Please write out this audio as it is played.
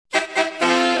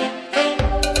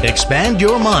Expand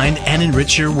your mind and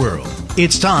enrich your world.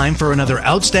 It's time for another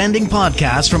outstanding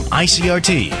podcast from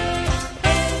ICRT.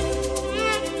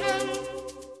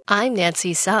 I'm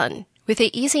Nancy Sun with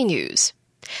the Easy News.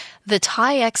 The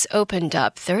Tai-Ex opened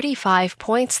up 35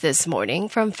 points this morning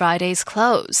from Friday's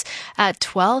close at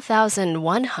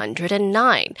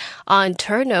 12,109 on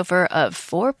turnover of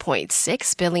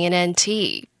 4.6 billion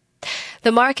NT.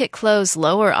 The market closed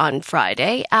lower on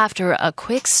Friday after a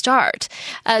quick start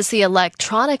as the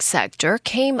electronics sector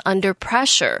came under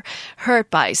pressure, hurt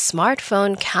by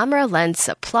smartphone camera lens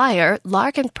supplier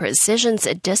Largan Precision's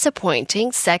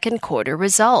disappointing second quarter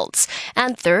results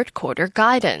and third quarter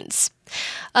guidance.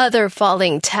 Other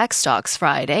falling tech stocks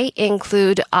Friday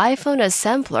include iPhone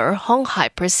assembler Honghai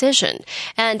Precision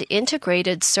and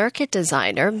integrated circuit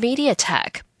designer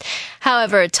MediaTek.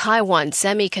 However, Taiwan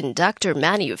semiconductor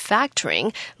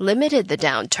manufacturing limited the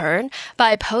downturn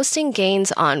by posting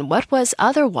gains on what was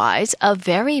otherwise a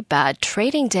very bad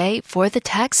trading day for the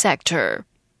tech sector.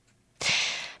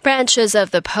 Branches of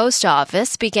the post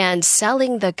office began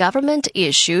selling the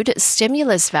government-issued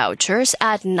stimulus vouchers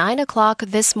at 9 o'clock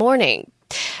this morning.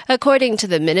 According to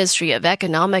the Ministry of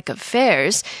Economic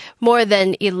Affairs, more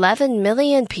than 11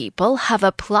 million people have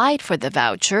applied for the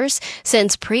vouchers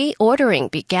since pre-ordering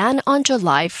began on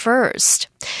July 1st.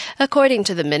 According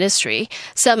to the ministry,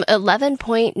 some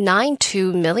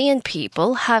 11.92 million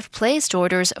people have placed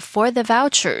orders for the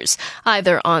vouchers,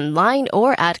 either online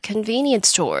or at convenience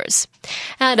stores.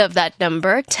 And of that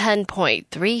number,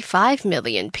 10.35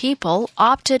 million people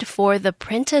opted for the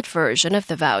printed version of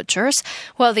the vouchers,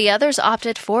 while the others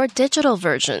opted for digital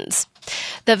versions.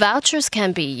 The vouchers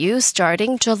can be used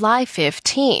starting July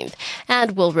 15th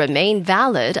and will remain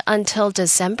valid until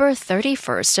December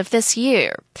 31st of this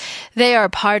year. They are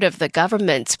part of the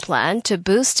government's plan to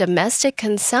boost domestic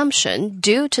consumption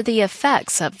due to the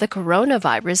effects of the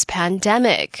coronavirus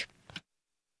pandemic.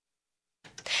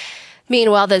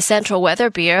 Meanwhile, the Central Weather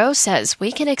Bureau says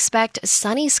we can expect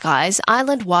sunny skies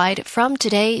island-wide from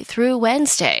today through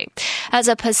Wednesday, as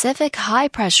a Pacific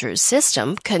high-pressure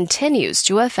system continues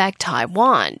to affect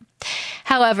Taiwan.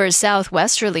 However,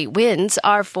 southwesterly winds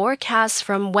are forecast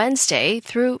from Wednesday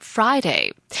through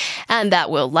Friday, and that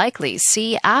will likely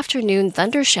see afternoon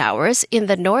thundershowers in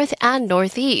the north and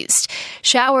northeast,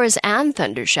 showers and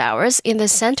thundershowers in the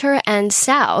center and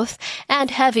south,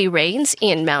 and heavy rains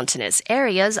in mountainous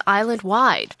areas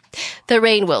island-wide. The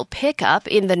rain will pick up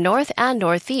in the north and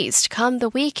northeast come the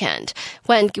weekend,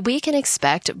 when we can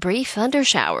expect brief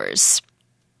thundershowers.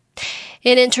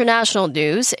 In international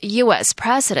news, U.S.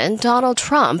 President Donald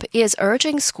Trump is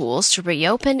urging schools to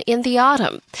reopen in the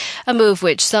autumn, a move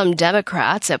which some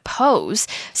Democrats oppose,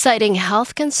 citing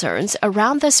health concerns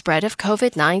around the spread of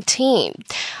COVID-19.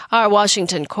 Our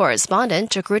Washington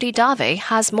correspondent, Jagrudi Dave,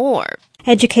 has more.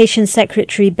 Education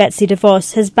Secretary Betsy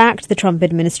DeVos has backed the Trump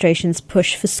administration's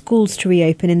push for schools to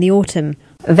reopen in the autumn.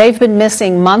 They've been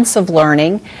missing months of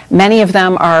learning. Many of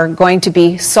them are going to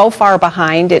be so far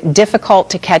behind, it's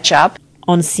difficult to catch up.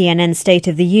 On CNN State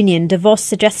of the Union, DeVos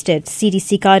suggested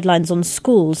CDC guidelines on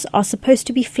schools are supposed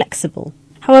to be flexible.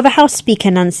 However, House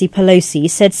Speaker Nancy Pelosi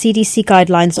said CDC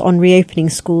guidelines on reopening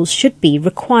schools should be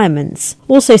requirements.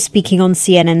 Also speaking on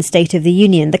CNN State of the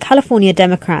Union, the California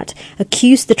Democrat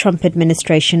accused the Trump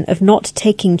administration of not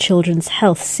taking children's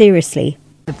health seriously.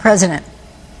 The president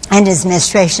and his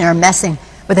administration are messing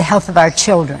with the health of our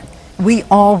children. We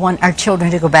all want our children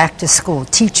to go back to school.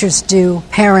 Teachers do,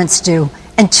 parents do,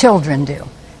 and children do.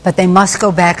 But they must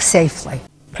go back safely.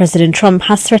 President Trump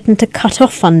has threatened to cut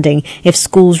off funding if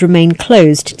schools remain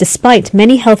closed, despite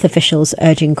many health officials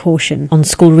urging caution on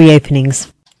school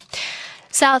reopenings.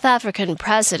 South African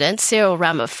President Cyril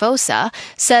Ramaphosa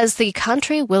says the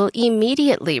country will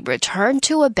immediately return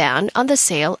to a ban on the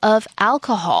sale of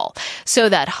alcohol so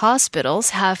that hospitals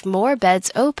have more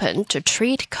beds open to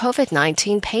treat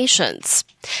COVID-19 patients.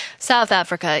 South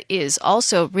Africa is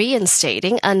also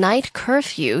reinstating a night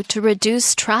curfew to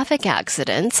reduce traffic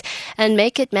accidents and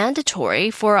make it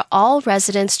mandatory for all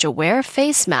residents to wear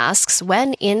face masks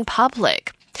when in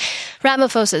public.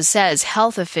 Ramaphosa says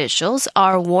health officials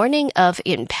are warning of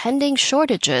impending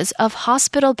shortages of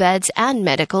hospital beds and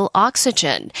medical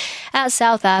oxygen as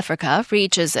South Africa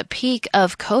reaches a peak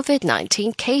of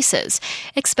COVID-19 cases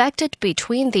expected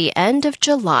between the end of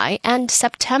July and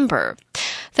September.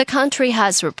 The country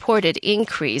has reported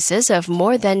increases of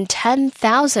more than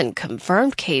 10,000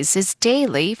 confirmed cases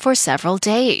daily for several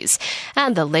days,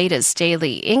 and the latest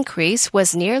daily increase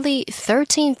was nearly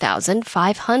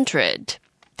 13,500.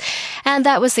 And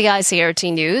that was the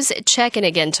ICRT News. Check in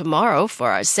again tomorrow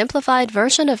for our simplified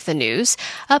version of the news,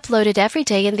 uploaded every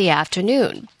day in the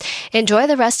afternoon. Enjoy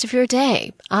the rest of your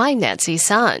day. I'm Nancy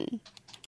Sun.